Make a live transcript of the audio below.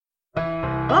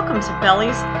Welcome to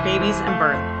Bellies, Babies, and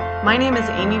Birth. My name is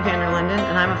Amy Vanderlinden,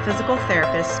 and I'm a physical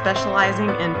therapist specializing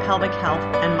in pelvic health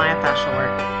and myofascial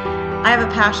work. I have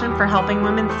a passion for helping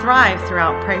women thrive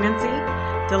throughout pregnancy,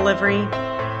 delivery,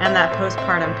 and that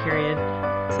postpartum period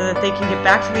so that they can get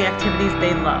back to the activities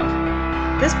they love.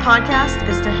 This podcast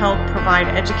is to help provide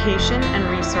education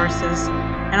and resources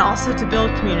and also to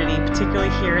build community,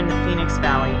 particularly here in the Phoenix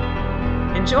Valley.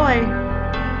 Enjoy!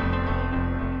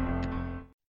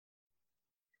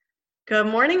 Good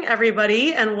morning,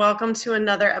 everybody, and welcome to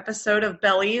another episode of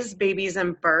Bellies, Babies,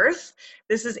 and Birth.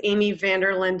 This is Amy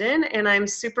Vanderlinden, and I'm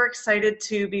super excited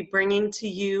to be bringing to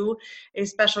you a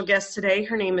special guest today.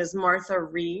 Her name is Martha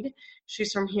Reed.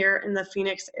 She's from here in the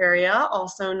Phoenix area,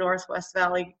 also Northwest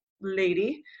Valley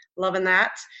lady, loving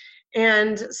that.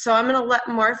 And so I'm going to let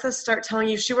Martha start telling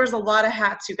you. She wears a lot of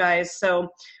hats, you guys, so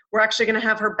we're actually going to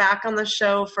have her back on the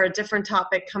show for a different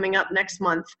topic coming up next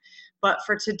month. But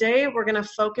for today, we're going to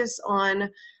focus on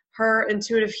her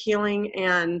intuitive healing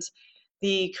and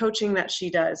the coaching that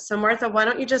she does. So Martha, why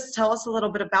don't you just tell us a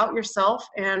little bit about yourself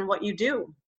and what you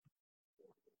do?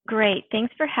 Great.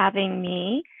 Thanks for having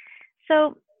me.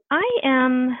 So I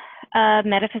am a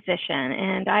metaphysician,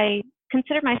 and I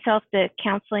consider myself the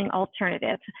counseling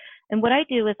alternative. And what I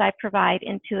do is I provide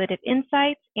intuitive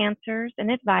insights, answers,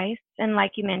 and advice. And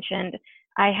like you mentioned,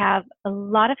 I have a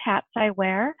lot of hats I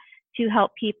wear to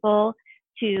help people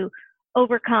to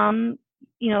overcome,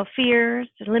 fears,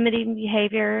 limiting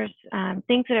behaviors,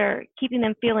 things that are keeping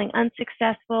them feeling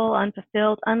unsuccessful,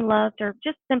 unfulfilled, unloved, or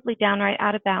just simply downright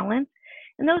out of balance.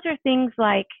 And those are things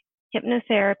like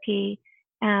hypnotherapy,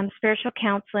 spiritual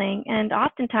counseling, and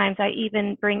oftentimes I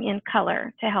even bring in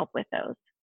color to help with those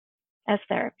as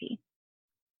therapy.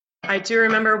 I do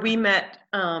remember we met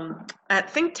at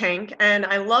Think Tank, and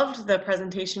I loved the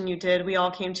presentation you did. We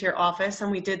all came to your office, and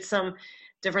we did some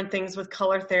different things with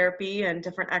color therapy and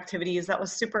different activities. That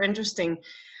was super interesting.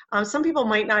 Some people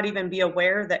might not even be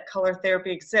aware that color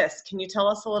therapy exists. Can you tell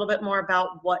us a little bit more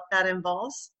about what that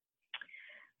involves?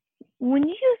 When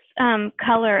you use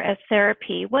color as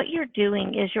therapy, what you're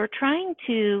doing is you're trying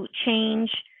to change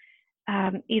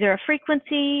either a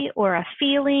frequency or a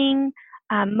feeling.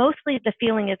 Mostly the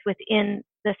feeling is within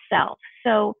the self.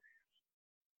 So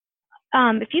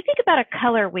if you think about a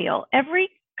color wheel, every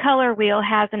color wheel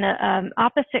has an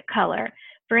opposite color.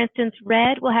 For instance,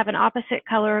 red will have an opposite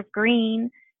color of green,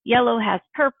 yellow has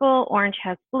purple, orange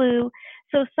has blue.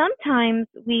 So sometimes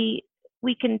we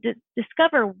can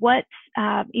discover what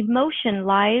emotion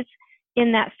lies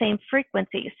in that same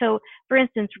frequency. So for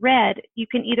instance, red, you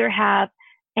can either have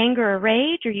anger or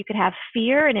rage, or you could have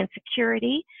fear and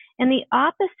insecurity. And the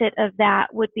opposite of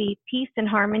that would be peace and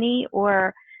harmony,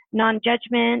 or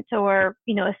non-judgment, or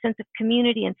a sense of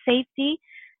community and safety.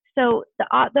 So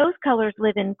those colors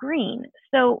live in green.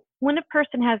 So when a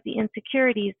person has the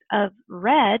insecurities of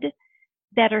red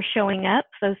that are showing up,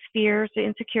 those fears, the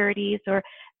insecurities, or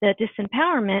the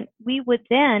disempowerment, we would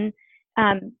then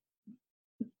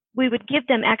we would give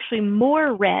them actually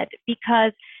more red,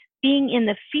 because being in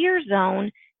the fear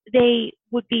zone, they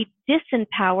would be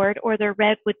disempowered, or their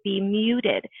red would be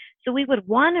muted. So we would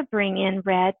want to bring in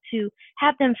red to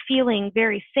have them feeling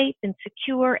very safe and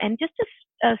secure, and just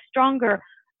a stronger,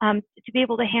 to be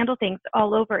able to handle things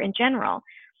all over in general.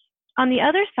 On the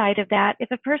other side of that, if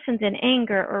a person's in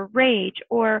anger or rage,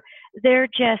 or they're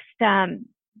just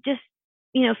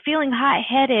feeling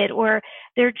hot-headed, or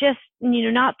they're just,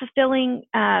 not fulfilling,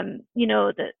 a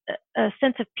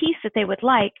sense of peace that they would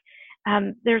like,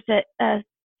 there's a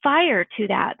fire to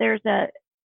that. There's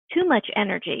too much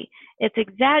energy. It's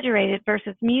exaggerated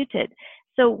versus muted.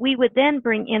 So we would then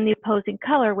bring in the opposing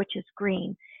color, which is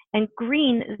green. And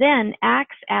green then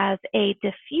acts as a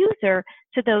diffuser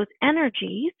to those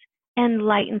energies and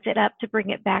lightens it up to bring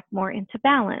it back more into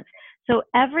balance. So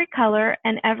every color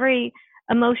and every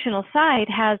emotional side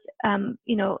has,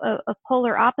 a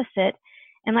polar opposite.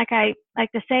 And like I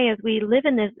like to say, is we live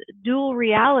in this dual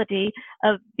reality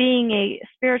of being a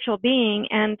spiritual being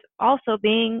and also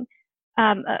being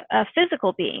a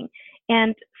physical being.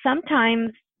 And sometimes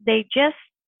they just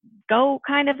go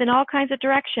kind of in all kinds of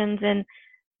directions, and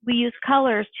we use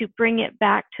colors to bring it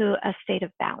back to a state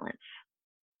of balance.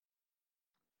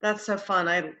 That's so fun.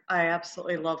 I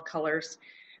absolutely love colors.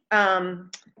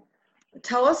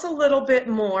 Tell us a little bit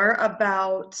more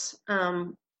about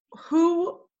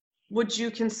who would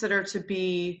you consider to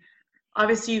be,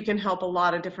 obviously you can help a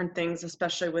lot of different things,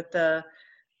 especially with the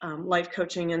life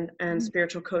coaching and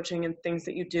spiritual coaching and things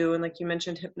that you do. And like you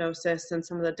mentioned, hypnosis and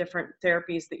some of the different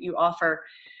therapies that you offer.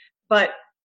 But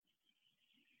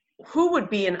who would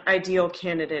be an ideal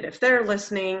candidate if they're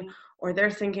listening, or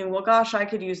they're thinking, well, gosh, I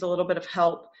could use a little bit of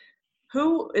help?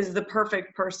 who is the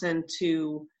perfect person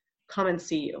to come and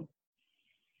see you?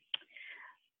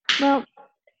 Well,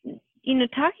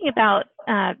 talking about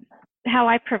how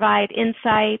I provide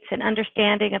insights and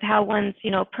understanding of how one's,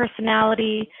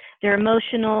 personality, their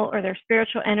emotional or their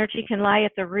spiritual energy can lie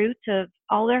at the root of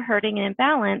all their hurting and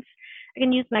imbalance, I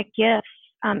can use my gifts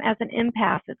as an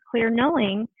empath. It's clear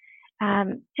knowing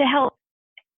to help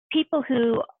people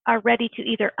who are ready to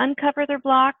either uncover their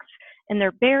blocks and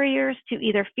their barriers to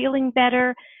either feeling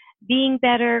better, being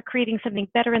better, creating something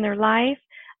better in their life,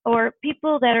 or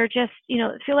people that are just,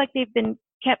 feel like they've been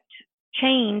kept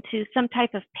chained to some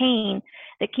type of pain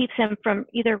that keeps them from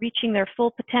either reaching their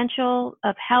full potential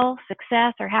of health,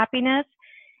 success, or happiness.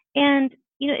 And,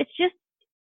 it's just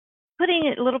putting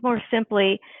it a little more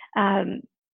simply.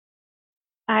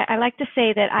 I like to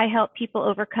say that I help people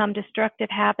overcome destructive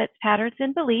habits, patterns,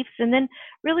 and beliefs, and then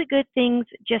really good things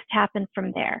just happen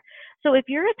from there. So if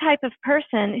you're a type of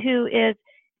person who is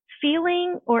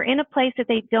feeling or in a place that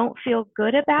they don't feel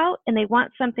good about and they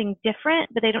want something different,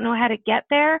 but they don't know how to get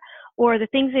there, or the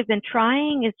things they've been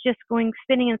trying is just going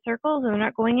spinning in circles and they're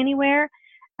not going anywhere,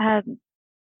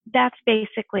 that's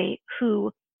basically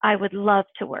who I would love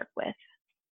to work with.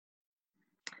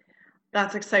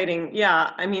 That's exciting.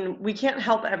 Yeah. I mean, we can't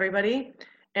help everybody,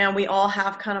 and we all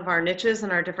have kind of our niches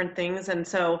and our different things. And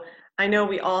so I know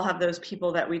we all have those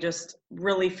people that we just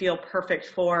really feel perfect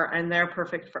for, and they're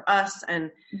perfect for us. And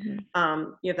you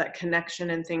have that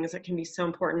connection and things that can be so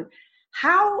important.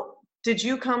 How did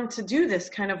you come to do this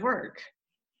kind of work?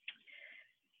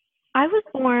 I was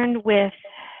born with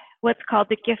what's called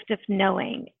the gift of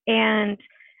knowing. And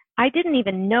I didn't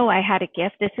even know I had a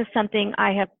gift. This is something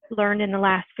I have learned in the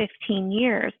last 15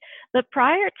 years. But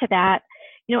prior to that,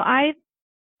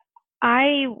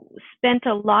 I spent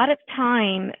a lot of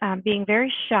time being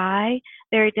very shy,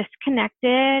 very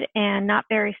disconnected, and not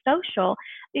very social.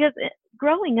 Because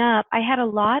growing up, I had a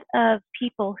lot of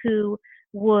people who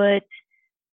would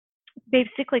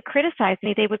basically criticize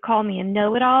me. They would call me a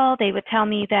know-it-all. They would tell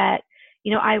me that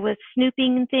I was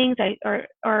snooping in things,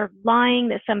 or lying,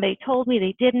 that somebody told me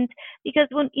they didn't. Because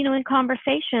when, in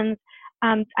conversations,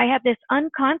 I had this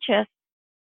unconscious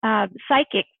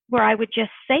psychic where I would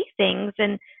just say things,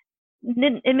 and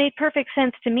it made perfect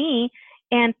sense to me.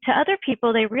 And to other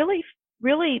people, they really,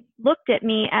 really looked at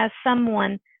me as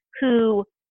someone who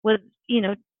was,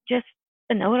 just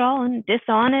a know-it-all and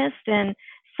dishonest, and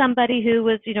somebody who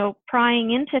was,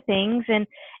 prying into things. And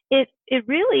it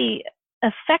really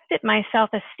affected my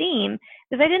self-esteem,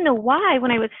 because I didn't know why.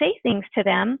 When I would say things to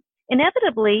them,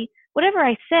 inevitably, whatever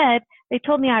I said, they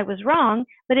told me I was wrong,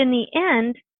 but in the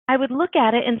end, I would look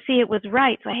at it and see it was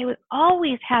right. So I was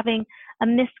always having a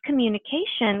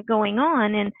miscommunication going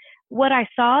on, and what I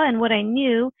saw and what I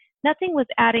knew, nothing was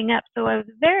adding up. So I was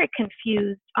very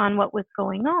confused on what was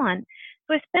going on.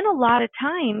 So I spent a lot of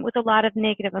time with a lot of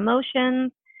negative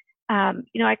emotions.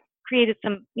 I created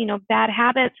some, bad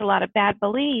habits, a lot of bad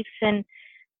beliefs. And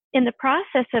in the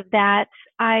process of that,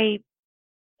 I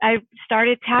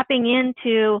started tapping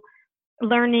into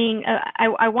learning.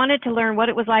 I wanted to learn what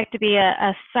it was like to be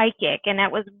a psychic. And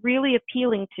that was really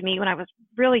appealing to me when I was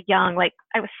really young. Like,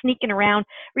 I was sneaking around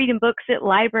reading books at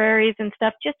libraries and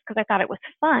stuff just because I thought it was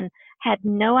fun. Had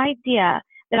no idea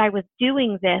that I was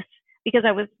doing this because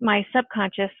my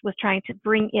subconscious was trying to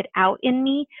bring it out in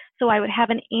me, so I would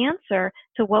have an answer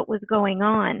to what was going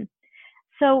on.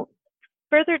 So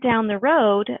further down the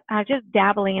road, just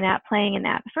dabbling in that, playing in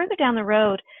that, further down the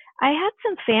road, I had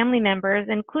some family members,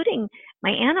 including my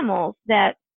animals,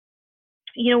 that,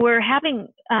 were having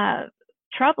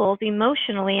troubles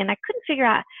emotionally, and I couldn't figure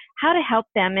out how to help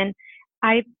them. And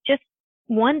I just,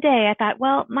 one day I thought,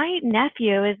 well, my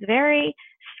nephew is very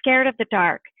scared of the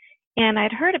dark. And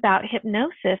I'd heard about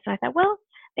hypnosis, and I thought, well,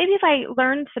 maybe if I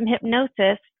learn some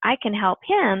hypnosis, I can help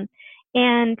him.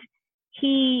 And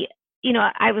he,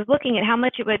 I was looking at how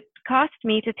much it would cost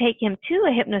me to take him to a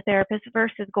hypnotherapist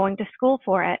versus going to school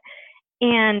for it.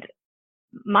 And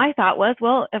my thought was,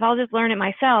 well, if I'll just learn it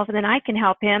myself, and then I can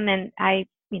help him, and I,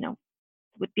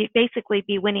 would basically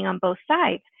be winning on both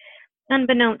sides.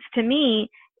 Unbeknownst to me,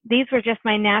 these were just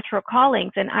my natural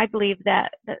callings. And I believe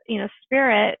that,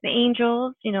 spirit, the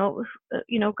angels,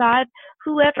 God,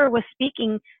 whoever was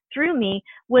speaking through me,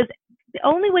 was the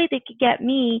only way they could get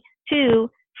me to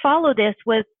follow this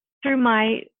was through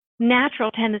my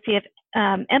natural tendency of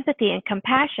empathy and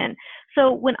compassion.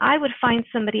 So when I would find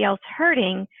somebody else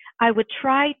hurting, I would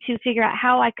try to figure out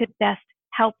how I could best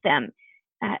help them.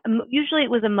 Usually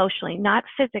it was emotionally, not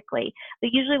physically,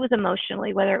 but usually it was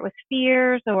emotionally, whether it was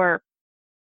fears or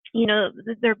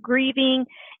they're grieving.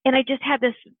 And I just had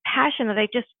this passion that I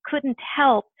just couldn't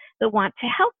help but want to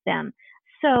help them.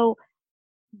 So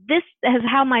this is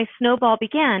how my snowball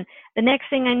began. The next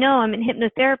thing I know, I'm in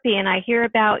hypnotherapy and I hear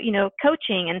about,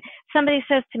 coaching, and somebody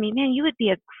says to me, man, you would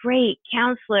be a great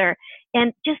counselor.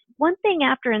 And just one thing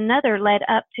after another led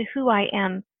up to who I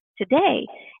am today.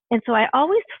 And so I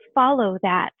always follow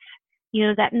that,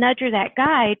 that nudge or that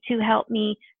guide to help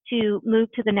me to move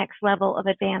to the next level of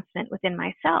advancement within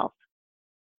myself.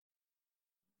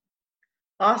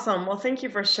 Awesome. Well, thank you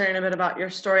for sharing a bit about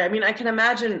your story. I mean, I can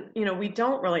imagine, we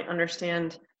don't really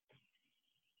understand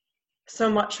so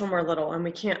much when we're little, and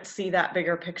we can't see that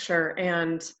bigger picture,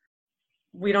 and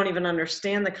we don't even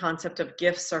understand the concept of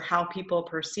gifts or how people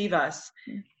perceive us.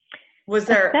 Was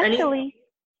there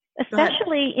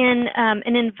especially in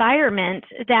an environment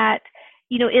that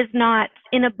is not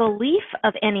in a belief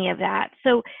of any of that?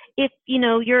 So if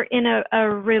you're in a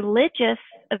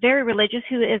very religious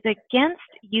who is against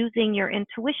using your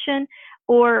intuition,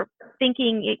 or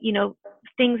thinking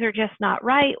things are just not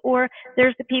right, or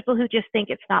there's the people who just think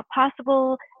it's not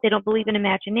possible, they don't believe in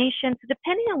imagination. So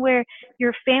depending on where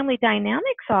your family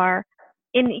dynamics are,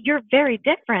 you're very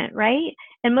different, right?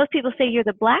 And most people say you're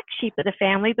the black sheep of the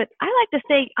family, but I like to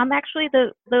say I'm actually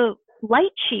the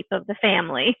light sheep of the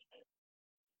family.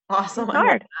 Awesome. I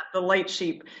love that, the light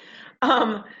sheep.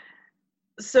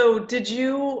 So did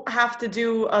you have to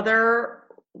do other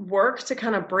work to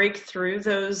kind of break through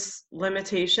those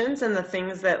limitations and the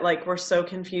things that were so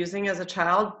confusing as a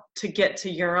child to get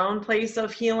to your own place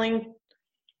of healing?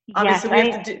 Obviously,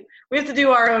 we have to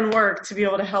do our own work to be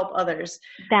able to help others.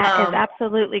 That is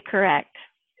absolutely correct.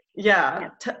 Yeah.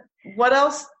 What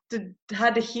else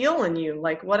had to heal in you?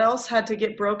 What else had to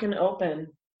get broken open?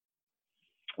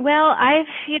 Well, I've,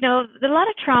 a lot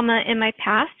of trauma in my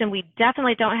past, and we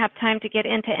definitely don't have time to get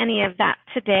into any of that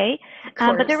today.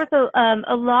 But there was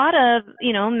a lot of,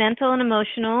 mental and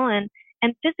emotional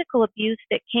and physical abuse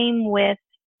that came with,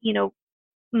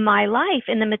 my life,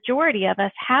 and the majority of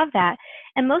us have that.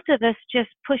 And most of us just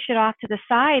push it off to the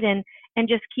side and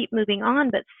just keep moving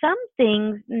on. But some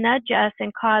things nudge us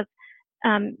and cause,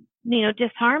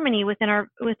 disharmony within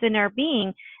our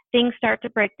being. Things start to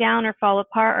break down or fall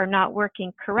apart or not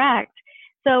working correct.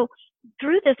 So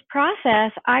through this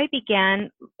process, I began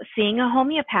seeing a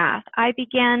homeopath. I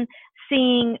began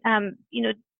seeing,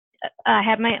 I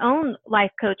had my own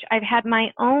life coach. I've had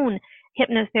my own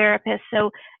hypnotherapist.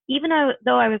 So even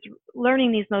though I was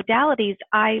learning these modalities,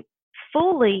 I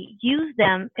fully use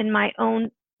them in my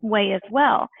own way as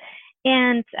well.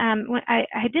 And when I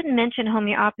didn't mention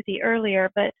homeopathy earlier,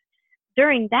 but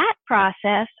during that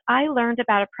process, I learned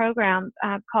about a program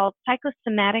called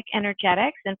Psychosomatic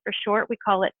Energetics, and for short, we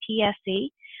call it PSE.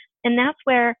 And that's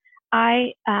where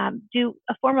I do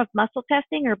a form of muscle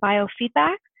testing or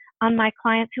biofeedback on my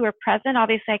clients who are present.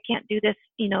 Obviously, I can't do this,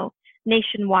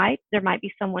 nationwide. There might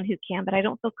be someone who can, but I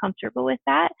don't feel comfortable with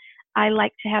that. I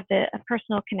like to have a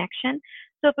personal connection.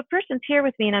 So if a person's here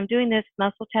with me and I'm doing this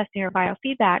muscle testing or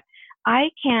biofeedback, I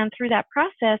can, through that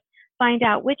process, find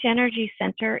out which energy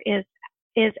center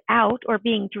is out or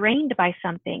being drained by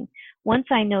something. Once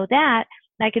I know that,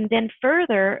 I can then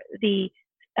further the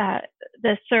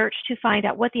search to find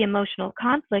out what the emotional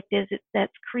conflict is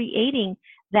that's creating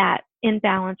that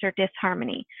imbalance or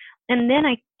disharmony. And then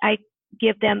I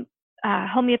give them a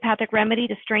homeopathic remedy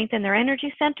to strengthen their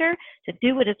energy center, to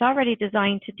do what it's already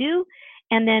designed to do,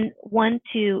 and then one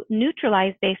to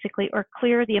neutralize basically or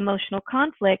clear the emotional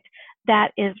conflict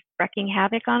that is wreaking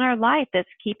havoc on our life, that's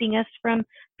keeping us from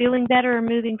feeling better or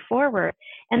moving forward.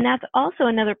 And that's also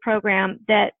another program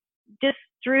that just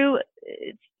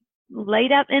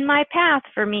laid up in my path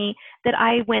for me that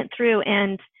I went through,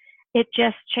 and it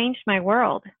just changed my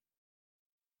world.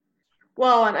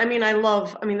 Well,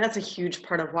 and that's a huge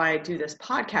part of why I do this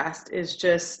podcast, is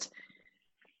just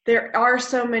there are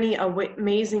so many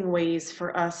amazing ways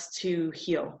for us to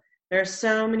heal. There are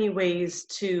so many ways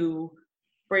to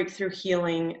break through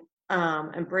healing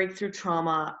and break through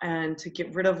trauma and to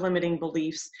get rid of limiting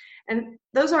beliefs. And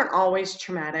those aren't always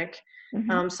traumatic.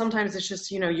 Mm-hmm. Sometimes it's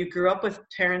just, you grew up with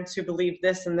parents who believe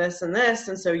this and this and this,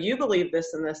 and so you believe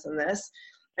this and this and this.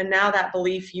 And now that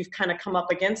belief, you've kind of come up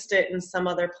against it in some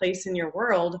other place in your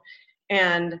world.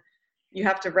 And you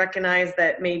have to recognize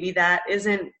that maybe that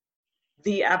isn't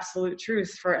the absolute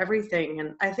truth for everything.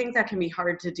 And I think that can be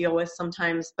hard to deal with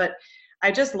sometimes, but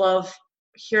I just love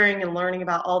hearing and learning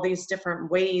about all these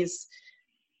different ways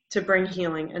to bring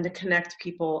healing and to connect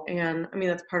people. And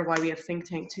that's part of why we have Think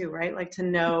Tank too, right? To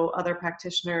know other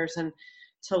practitioners and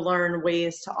to learn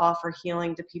ways to offer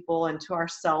healing to people and to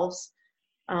ourselves.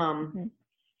 Mm-hmm.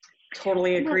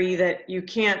 Totally agree that you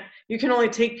can only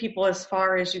take people as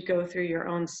far as you go through your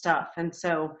own stuff. And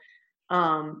so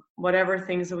whatever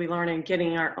things that we learn, and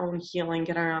getting our own healing,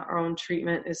 getting our own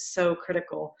treatment is so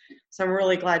critical. So I'm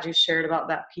really glad you shared about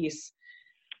that piece.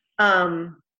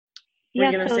 Were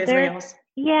you going to say something else?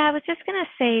 Yeah, I was just going to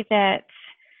say that,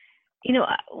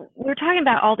 we're talking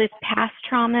about all these past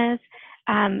traumas.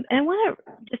 And I want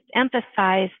to just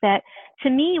emphasize that, to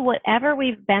me, whatever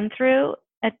we've been through,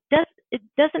 it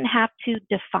doesn't have to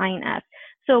define us.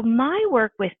 So my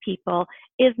work with people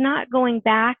is not going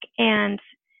back and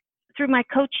through my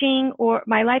coaching or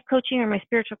my life coaching or my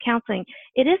spiritual counseling,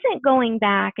 it isn't going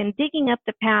back and digging up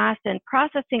the past and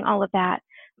processing all of that.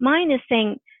 Mine is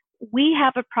saying, we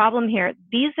have a problem here.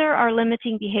 These are our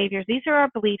limiting behaviors. These are our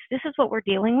beliefs. This is what we're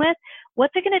dealing with.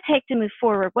 What's it going to take to move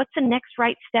forward? What's the next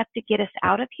right step to get us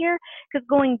out of here? Because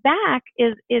going back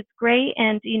is great,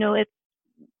 and it's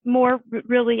more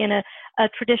really in a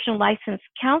traditional licensed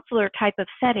counselor type of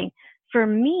setting. For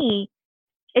me,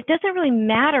 it doesn't really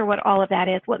matter what all of that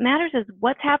is. What matters is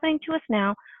what's happening to us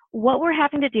now, what we're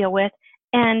having to deal with,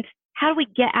 and how do we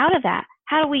get out of that?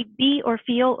 How do we be or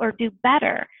feel or do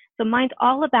better? So mine's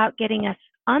all about getting us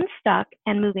unstuck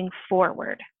and moving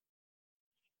forward.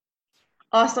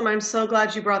 Awesome. I'm so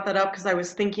glad you brought that up, because I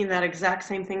was thinking that exact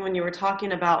same thing when you were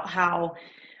talking about how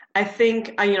I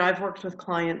think, I've worked with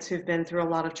clients who've been through a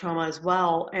lot of trauma as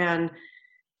well. And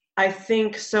I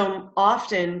think so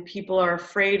often people are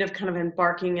afraid of kind of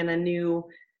embarking in a new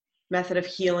method of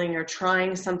healing or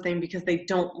trying something because they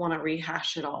don't want to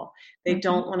rehash it all. They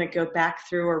don't want to go back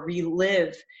through or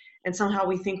relive. And somehow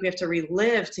we think we have to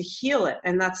relive to heal it.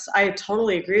 And I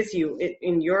totally agree with you.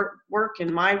 In your work,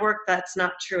 in my work, that's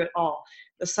not true at all.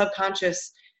 The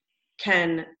subconscious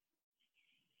can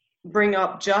bring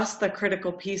up just the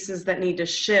critical pieces that need to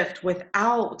shift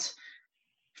without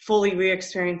fully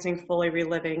re-experiencing, fully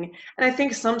reliving. And I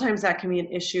think sometimes that can be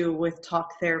an issue with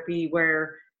talk therapy,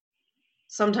 where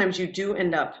sometimes you do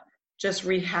end up just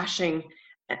rehashing.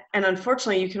 And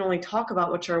unfortunately, you can only talk about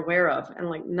what you're aware of. And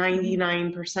like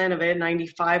 99% of it,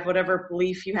 95, whatever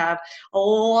belief you have, a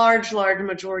large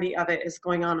majority of it is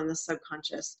going on in the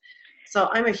subconscious. So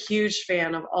I'm a huge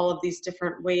fan of all of these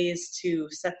different ways to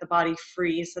set the body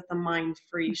free, set the mind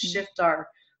free, shift our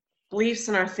beliefs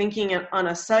and our thinking on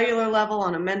a cellular level,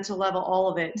 on a mental level, all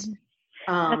of it.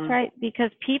 That's right, because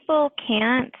people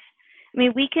can't,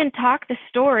 we can talk the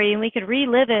story and we could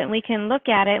relive it and we can look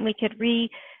at it and we could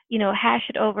hash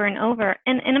it over and over.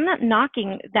 And I'm not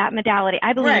knocking that modality.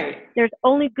 I believe there's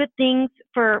only good things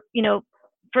for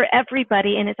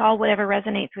everybody, and it's all whatever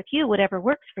resonates with you, whatever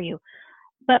works for you.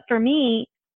 But for me,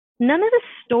 none of the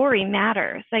story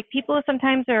matters. Like, people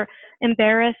sometimes are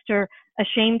embarrassed or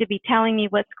ashamed to be telling me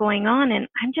what's going on. And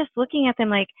I'm just looking at them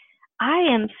like, I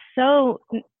am so,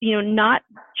 not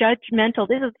judgmental.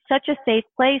 This is such a safe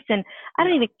place. And I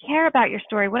don't even care about your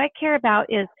story. What I care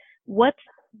about is what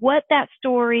that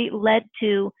story led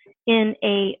to in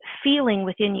a feeling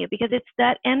within you, because it's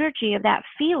that energy of that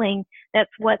feeling that's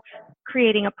what's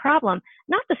creating a problem,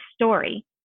 not the story.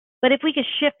 But if we could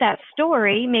shift that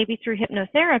story, maybe through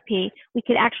hypnotherapy, we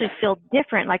could actually feel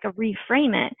different, like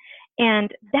reframe it.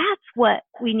 And that's what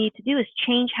we need to do, is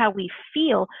change how we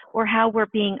feel or how we're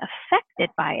being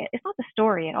affected by it. It's not the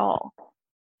story at all.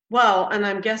 Well, and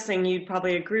I'm guessing you'd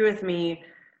probably agree with me.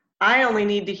 I only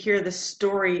need to hear the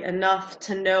story enough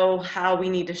to know how we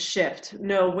need to shift,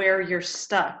 know where you're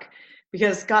stuck.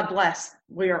 Because God bless,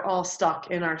 we are all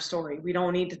stuck in our story. We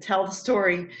don't need to tell the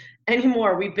story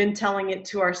anymore. We've been telling it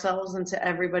to ourselves and to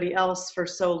everybody else for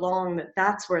so long that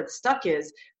that's where the stuck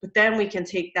is. But then we can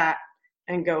take that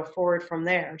and go forward from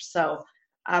there. So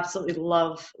absolutely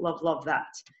love that.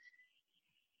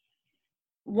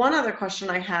 One other question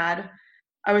I had,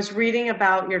 I was reading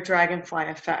about your dragonfly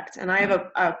effect, and I have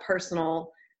a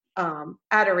personal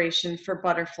adoration for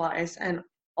butterflies and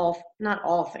not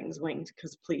all things winged,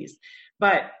 because please,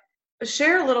 but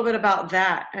share a little bit about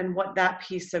that and what that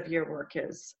piece of your work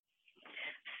is.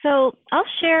 So I'll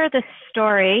share the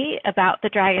story about the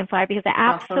dragonfly, because I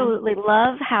absolutely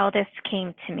love how this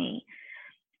came to me.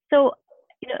 So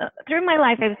through my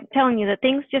life, I was telling you that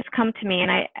things just come to me,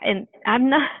 and I'm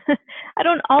not, I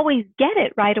don't always get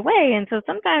it right away. And so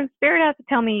sometimes Spirit has to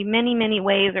tell me many, many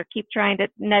ways, or keep trying to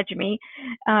nudge me.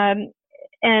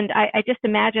 And I just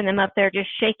imagine them up there just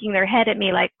shaking their head at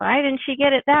me like, why didn't she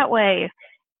get it that way?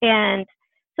 And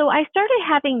so I started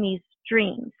having these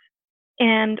dreams,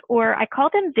 or I call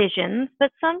them visions,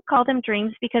 but some call them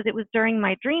dreams because it was during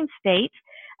my dream state.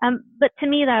 But to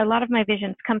me, a lot of my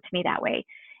visions come to me that way.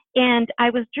 And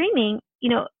I was dreaming,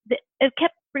 it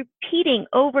kept repeating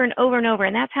over and over and over.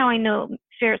 And that's how I know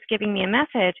Spirit's giving me a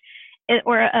message.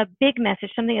 or a big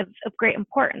message, something of great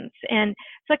importance. And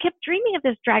so I kept dreaming of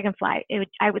this dragonfly.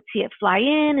 I would see it fly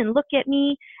in and look at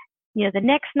me. The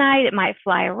next night it might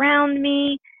fly around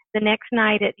me. The next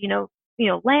night it,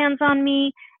 lands on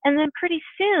me. And then pretty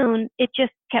soon it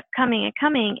just kept coming and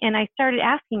coming. And I started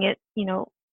asking it,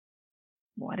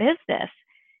 what is this?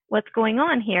 What's going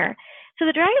on here? So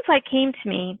the dragonfly came to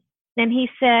me and he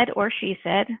said, or she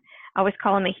said, I always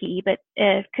call him a he, but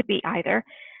it could be either,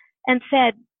 and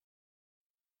said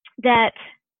that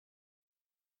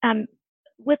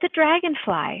with the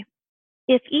dragonfly,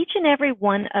 if each and every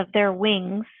one of their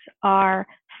wings are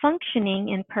functioning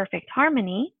in perfect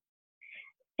harmony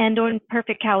and or in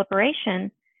perfect calibration,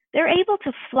 they're able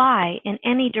to fly in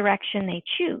any direction they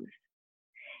choose.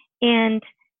 And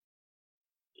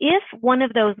if one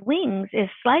of those wings is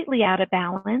slightly out of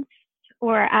balance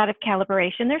or out of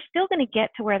calibration, they're still going to get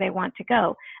to where they want to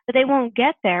go, but they won't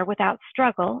get there without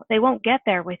struggle. They won't get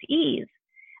there with ease.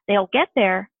 They'll get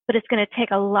there, but it's going to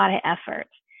take a lot of effort.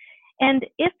 And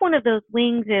if one of those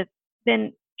wings has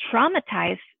been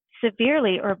traumatized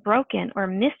severely or broken or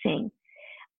missing,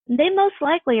 they most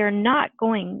likely are not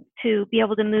going to be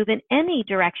able to move in any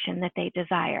direction that they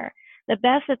desire. The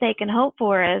best that they can hope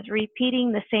for is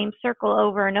repeating the same circle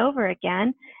over and over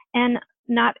again and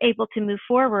not able to move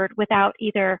forward without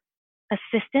either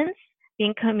assistance,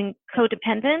 becoming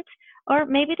codependent, or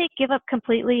maybe they give up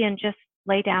completely and just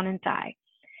lay down and die.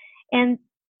 And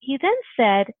he then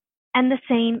said, and the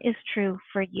same is true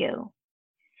for you.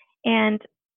 And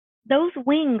those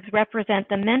wings represent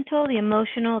the mental, the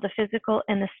emotional, the physical,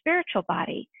 and the spiritual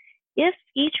body. If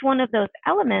each one of those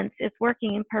elements is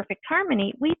working in perfect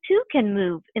harmony, we too can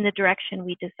move in the direction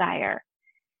we desire.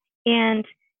 And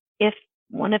if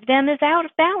one of them is out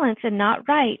of balance and not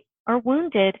right or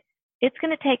wounded, it's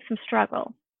going to take some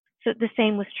struggle. So the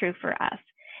same was true for us.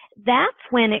 That's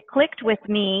when it clicked with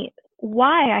me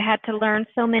why I had to learn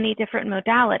so many different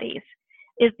modalities,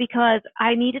 is because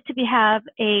I needed to have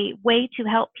a way to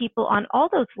help people on all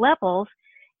those levels,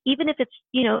 even if it's,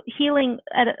 healing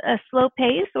at a slow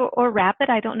pace or rapid.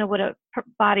 I don't know what a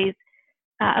body's,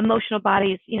 emotional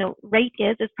body's, rate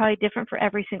is. It's probably different for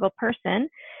every single person.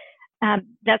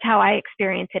 That's how I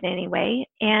experience it anyway.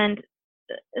 And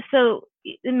so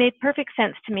it made perfect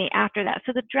sense to me after that.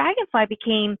 So the dragonfly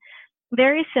became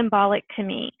very symbolic to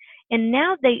me. And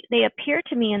now they appear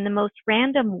to me in the most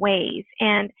random ways.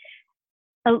 And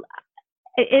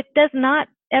it does not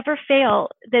ever fail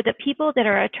that the people that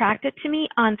are attracted to me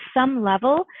on some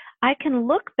level, I can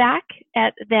look back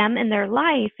at them in their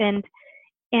life and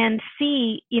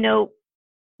see,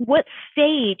 what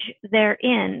stage they're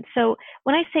in. So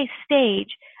when I say stage,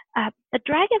 a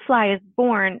dragonfly is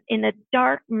born in the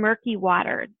dark, murky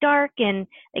water, dark, and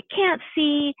they can't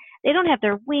see. They don't have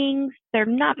their wings. They're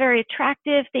not very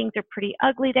attractive. Things are pretty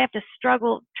ugly. They have to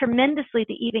struggle tremendously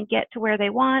to even get to where they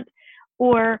want,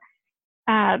 or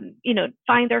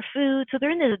find their food. So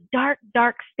they're in this dark,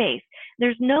 dark space.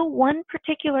 There's no one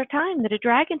particular time that a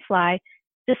dragonfly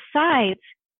decides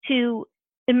to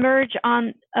emerge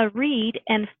on a reed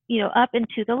and, up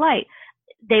into the light.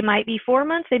 They might be 4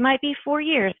 months, they might be 4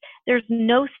 years. There's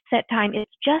no set time.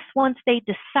 It's just once they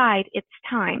decide it's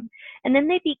time. And then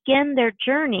they begin their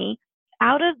journey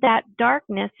out of that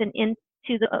darkness and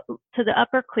into the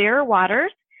upper clearer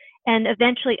waters, and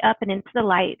eventually up and into the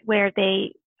light where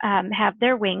they have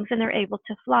their wings and they're able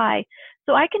to fly.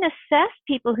 So I can assess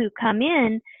people who come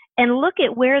in and look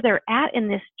at where they're at in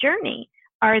this journey.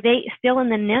 Are they still in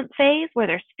the nymph phase where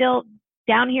they're still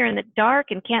down here in the dark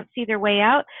and can't see their way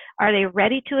out? Are they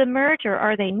ready to emerge, or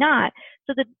are they not?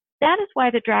 So that is why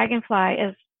the dragonfly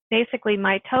is basically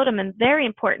my totem and very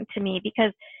important to me,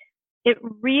 because it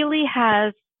really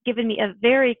has given me a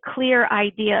very clear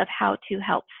idea of how to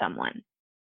help someone.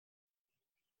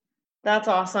 That's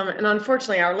awesome. And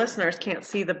unfortunately, our listeners can't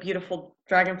see the beautiful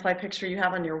dragonfly picture you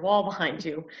have on your wall behind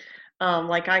you,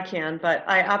 like I can, but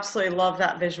I absolutely love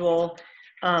that visual.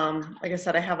 Like I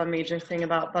said, I have a major thing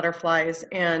about butterflies,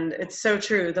 and it's so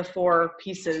true, the 4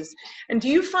 pieces. And do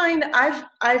you find,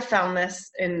 I've found this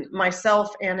in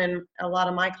myself and in a lot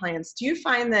of my clients, do you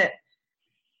find that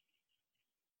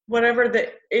whatever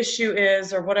the issue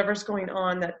is or whatever's going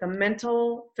on, that the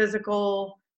mental,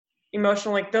 physical,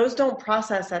 emotional, like those don't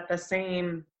process at the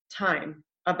same time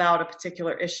about a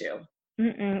particular issue?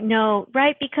 No,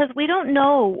 right? Because we don't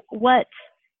know what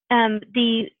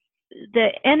the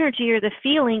energy or the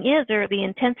feeling is, or the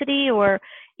intensity, or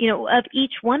of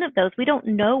each one of those. We don't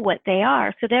know what they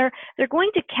are. So they're going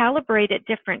to calibrate at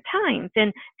different times,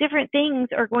 and different things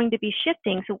are going to be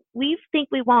shifting. So we think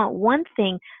we want one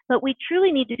thing, but we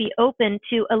truly need to be open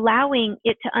to allowing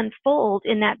it to unfold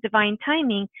in that divine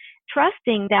timing,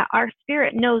 trusting that our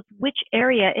spirit knows which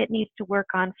area it needs to work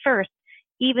on first,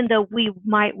 even though we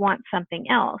might want something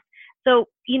else. So,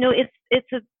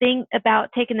 it's a thing about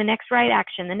taking the next right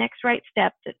action, the next right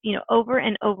step, over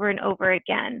and over and over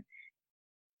again.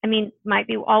 I mean, might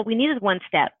be all we need is one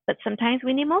step, but sometimes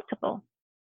we need multiple.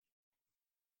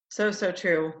 So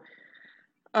true.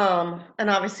 And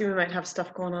obviously we might have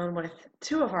stuff going on with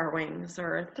 2 of our wings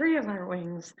or 3 of our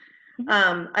wings.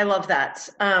 I love that.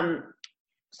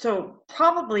 So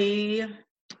probably,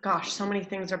 gosh, so many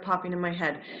things are popping in my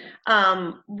head.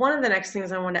 One of the next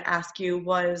things I wanted to ask you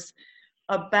was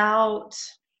about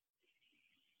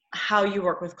how you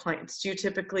work with clients. Do you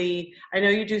typically, I know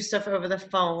you do stuff over the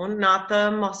phone, not the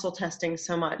muscle testing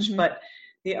so much, but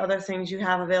the other things you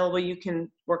have available, you can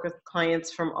work with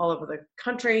clients from all over the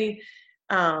country.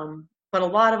 But a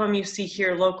lot of them you see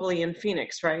here locally in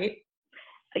Phoenix, right?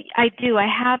 I do. I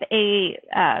have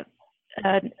a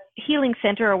healing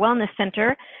center, a wellness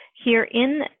center here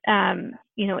in,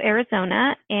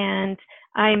 Arizona, and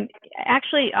I'm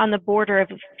actually on the border of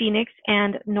Phoenix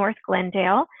and North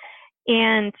Glendale.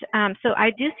 And so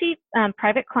I do see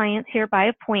private clients here by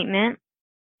appointment.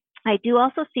 I do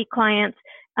also see clients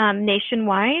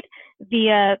nationwide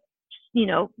via,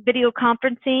 video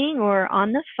conferencing or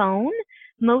on the phone.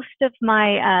 Most of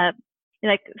my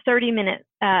 30-minute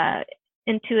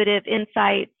intuitive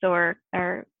insights or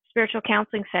spiritual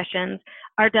counseling sessions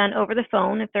are done over the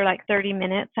phone if they're like 30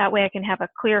 minutes. That way I can have a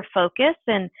clear focus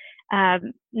and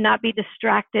not be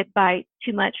distracted by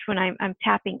too much when I'm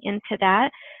tapping into that.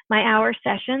 My hour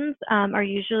sessions are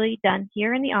usually done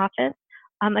here in the office,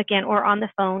 again, or on the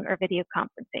phone or video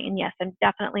conferencing. And yes, I'm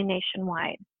definitely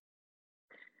nationwide.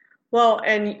 Well,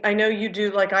 and I know you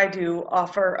do, like I do,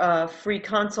 offer a free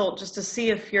consult just to see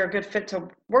if you're a good fit to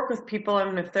work with people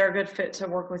and if they're a good fit to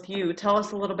work with you. Tell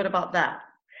us a little bit about that.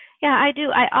 Yeah, I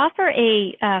do. I offer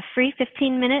a free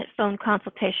 15-minute phone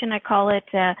consultation. I call it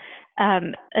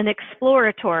an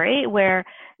exploratory, where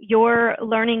you're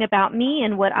learning about me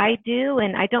and what I do.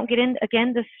 And I don't get in,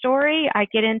 again, the story. I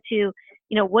get into,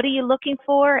 what are you looking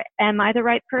for? Am I the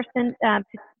right person to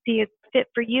be a fit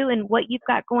for you? And what you've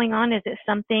got going on, is it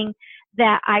something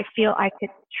that I feel I could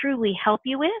truly help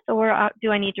you with, or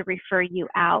do I need to refer you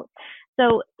out?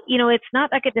 So, it's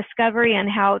not like a discovery on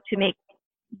how to make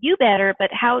you better, but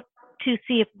how to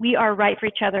see if we are right for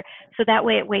each other. So that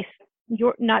way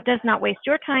it does not waste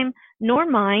your time, nor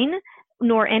mine,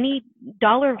 nor any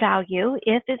dollar value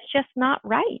if it's just not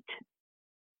right.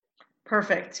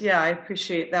 Perfect. Yeah, I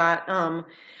appreciate that.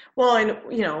 Well, and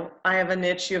I have a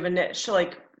niche, you have a niche.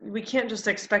 Like, we can't just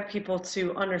expect people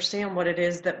to understand what it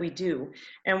is that we do.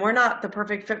 And we're not the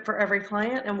perfect fit for every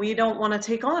client, and we don't want to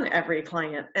take on every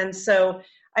client. And so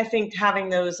I think having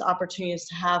those opportunities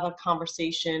to have a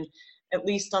conversation, at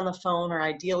least on the phone or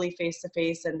ideally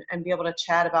face-to-face, and be able to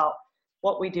chat about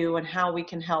what we do and how we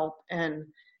can help and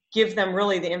give them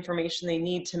really the information they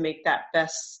need to make that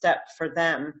best step for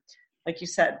them. Like you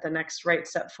said, the next right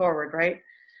step forward, right?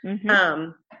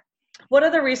 What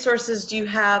other resources do you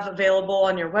have available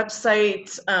on your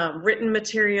website? Written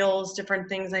materials, different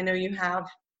things I know you have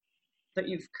that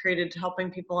you've created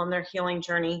helping people on their healing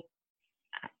journey?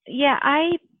 Yeah,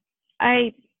 I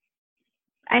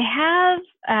have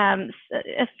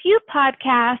a few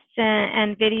podcasts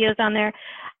and videos on there.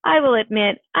 I will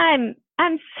admit, I'm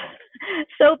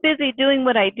so busy doing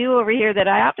what I do over here that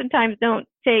I oftentimes don't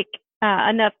take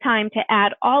enough time to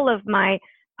add all of my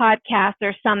podcasts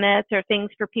or summits or things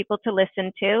for people to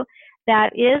listen to.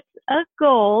 That is a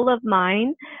goal of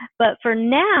mine. But for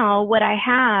now, what I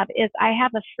have is I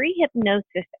have a free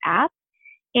hypnosis app.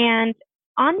 And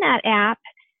on that app,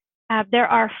 there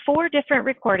are 4 different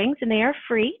recordings, and they are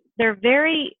free. They're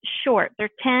very short. They're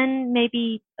 10,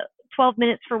 maybe 12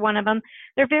 minutes for one of them.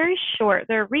 They're very short.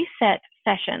 They're reset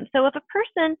sessions. So if a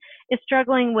person is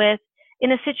struggling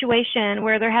in a situation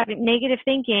where they're having negative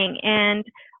thinking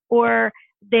or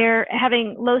they're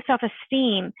having low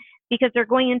self-esteem because they're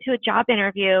going into a job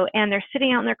interview and they're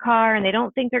sitting out in their car and they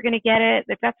don't think they're going to get it,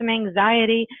 they've got some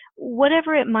anxiety,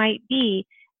 whatever it might be,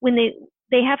 when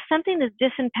they have something that's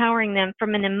disempowering them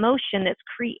from an emotion that's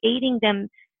creating them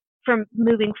from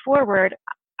moving forward,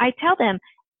 I tell them,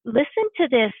 listen to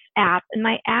this app. And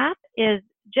my app is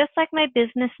just like my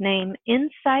business name,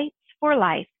 Insights for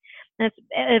Life. And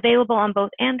it's available on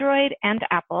both Android and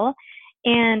Apple.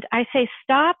 And I say,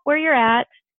 stop where you're at,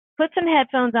 put some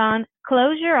headphones on,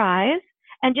 close your eyes,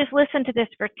 and just listen to this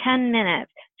for 10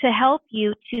 minutes to help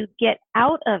you to get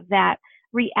out of that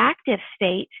reactive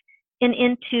state and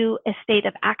into a state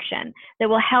of action that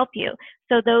will help you.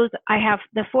 So I have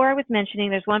the 4 I was mentioning.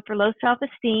 There's one for low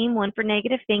self-esteem, one for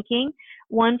negative thinking,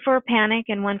 one for panic,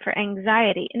 and one for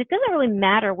anxiety. And it doesn't really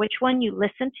matter which one you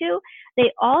listen to.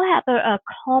 They all have a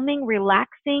calming,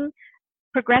 relaxing,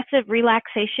 progressive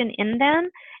relaxation in them.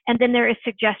 And then there is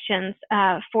suggestions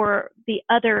for the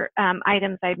other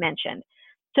items I mentioned.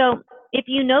 So if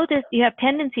you know this, you have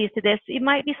tendencies to this, it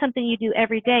might be something you do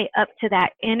every day up to that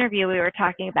interview we were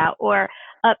talking about, or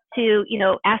up to,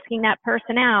 asking that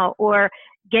person out, or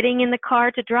getting in the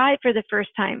car to drive for the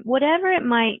first time. Whatever it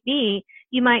might be,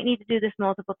 you might need to do this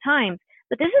multiple times.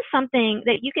 But this is something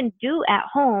that you can do at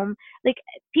home. Like,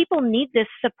 people need this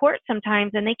support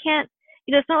sometimes, and they can't,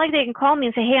 it's not like they can call me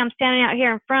and say, hey, I'm standing out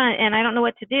here in front and I don't know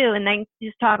what to do, and then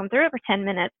just talk them through it for 10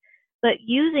 minutes. But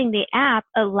using the app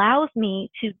allows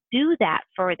me to do that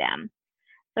for them.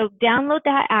 So download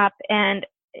that app and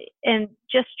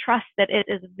just trust that it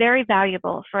is very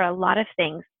valuable for a lot of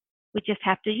things. We just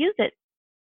have to use it.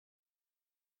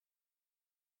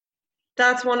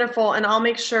 That's wonderful. And I'll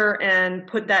make sure and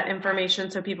put that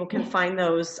information so people can find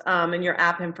those and your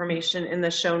app information in the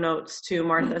show notes too,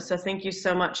 Martha. So thank you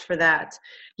so much for that.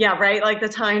 Yeah, right? Like the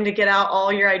time to get out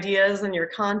all your ideas and your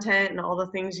content and all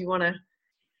the things you want to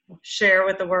share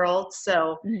with the world.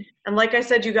 So, and like I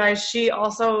said, you guys, she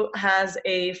also has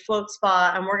a float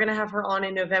spa, and we're going to have her on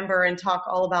in November and talk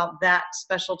all about that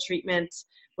special treatment,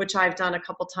 which I've done a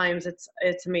couple times.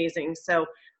 It's amazing. So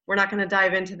we're not going to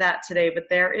dive into that today, but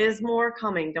there is more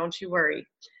coming. Don't you worry.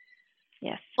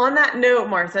 Yes. On that note,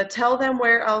 Martha, tell them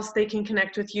where else they can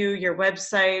connect with you, your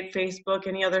website, Facebook,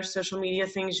 any other social media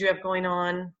things you have going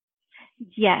on.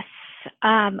 Yes.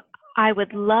 I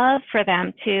would love for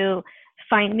them to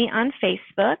find me on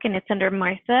Facebook, and it's under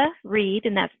Martha Reed,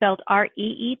 and that's spelled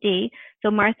R-E-E-D. So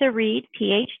Martha Reed,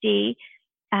 PhD,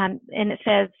 and it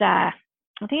says, I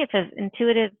think it says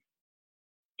Intuitive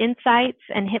Insights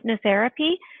and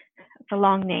Hypnotherapy. It's a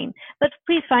long name, but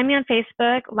please find me on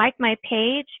Facebook, like my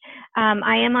page.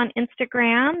 I am on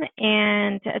Instagram,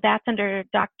 and that's under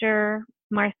Dr.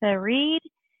 Martha Reed.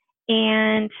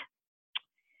 And,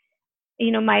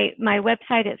 my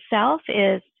website itself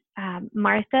is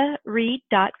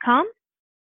marthareed.com.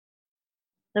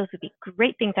 Those would be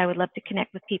great things I would love to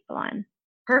connect with people on.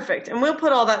 Perfect. And we'll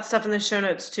put all that stuff in the show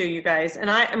notes too, you guys.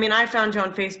 And I found you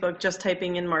on Facebook just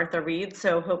typing in Martha Reed.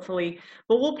 So hopefully,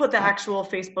 but we'll put the actual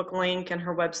Facebook link and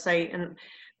her website, and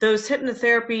those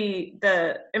hypnotherapy,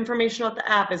 the information about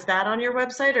the app, is that on your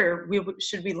website, or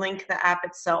should we link the app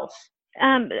itself?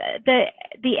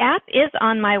 The app is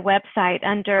on my website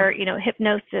under,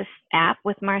 Hypnosis app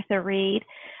with Martha Reed.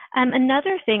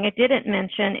 Another thing I didn't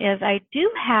mention is I do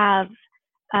have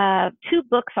 2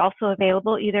 books also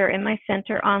available either in my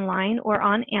center online or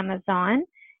on Amazon.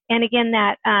 And again,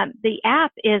 that the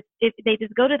app is, if they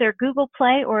just go to their Google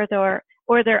Play or their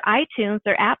iTunes,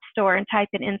 their App Store, and type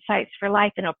in Insights for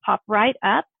Life, and it'll pop right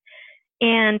up.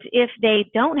 And if they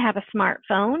don't have a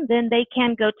smartphone, then they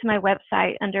can go to my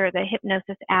website under the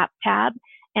Hypnosis app tab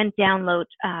and download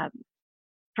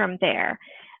from there.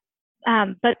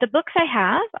 But the books I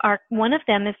have one of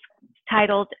them is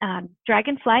titled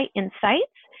Dragonfly Insights,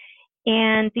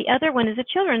 and the other one is a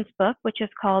children's book, which is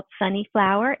called Sunny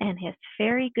Flower and His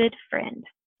Fairy Good Friend.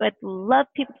 So I'd love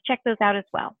people to check those out as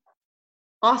well.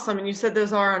 Awesome. And you said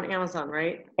those are on Amazon,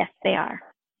 right? Yes, they are.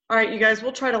 All right, you guys,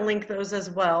 we'll try to link those as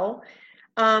well.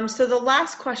 So the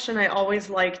last question I always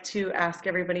like to ask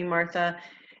everybody, Martha,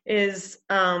 is,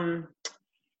 the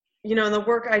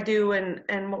work I do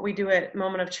and what we do at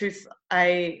Moment of Truth,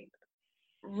 I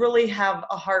really have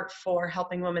a heart for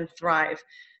helping women thrive.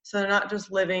 So they're not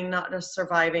just living, not just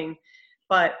surviving,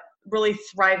 but really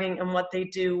thriving in what they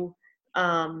do.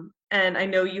 And I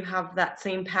know you have that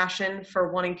same passion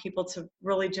for wanting people to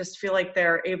really just feel like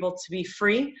they're able to be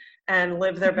free and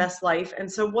live their best life. And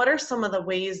so what are some of the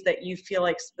ways that you feel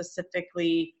like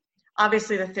specifically,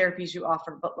 obviously the therapies you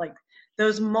offer, but like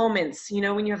those moments,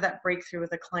 when you have that breakthrough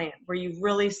with a client where you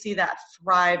really see that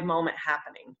thrive moment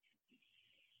happening?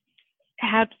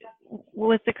 What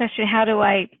was the question? How do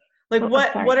I... Like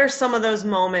what are some of those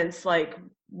moments? Like,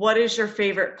 what is your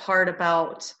favorite part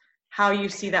about how you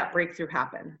see that breakthrough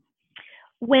happen?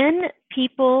 When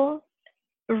people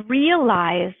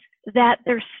realize that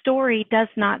their story does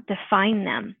not define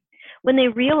them, when they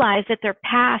realize that their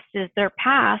past is their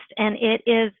past and it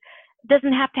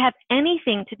doesn't have to have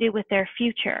anything to do with their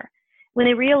future, when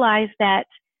they realize that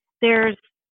there's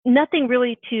nothing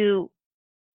really to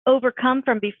overcome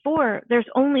from before, there's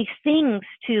only things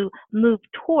to move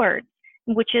towards,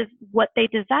 which is what they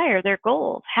desire, their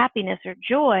goals, happiness or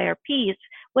joy or peace,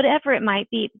 whatever it might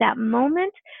be. That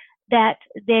moment that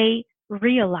they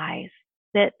realize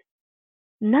that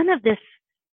none of this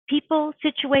people,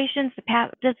 situations, the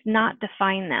past does not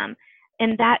define them.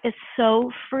 And that is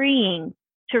so freeing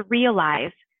to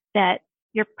realize that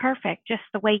you're perfect just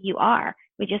the way you are.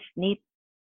 We just need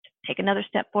to take another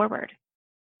step forward.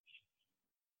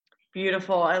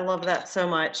 Beautiful. I love that so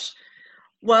much.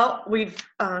 Well, we've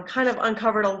kind of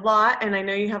uncovered a lot, and I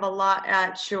know you have a lot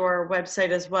at your website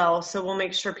as well. So we'll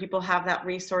make sure people have that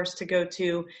resource to go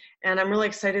to. And I'm really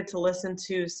excited to listen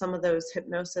to some of those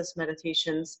hypnosis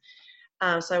meditations.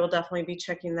 So I will definitely be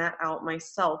checking that out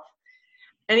myself.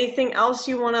 Anything else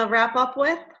you want to wrap up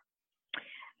with?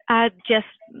 I just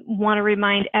want to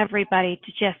remind everybody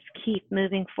to just keep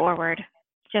moving forward.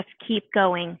 Just keep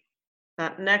going.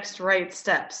 That next right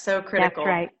step, so critical. That's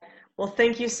right. Well,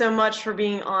 thank you so much for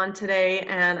being on today,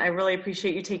 and I really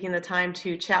appreciate you taking the time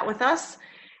to chat with us.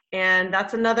 And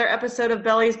that's another episode of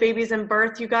Bellies, Babies, and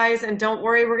Birth, you guys. And don't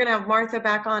worry, we're going to have Martha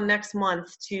back on next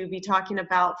month to be talking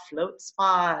about float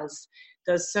spas.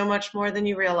 Does so much more than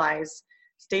you realize.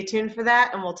 Stay tuned for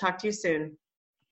that, and we'll talk to you soon.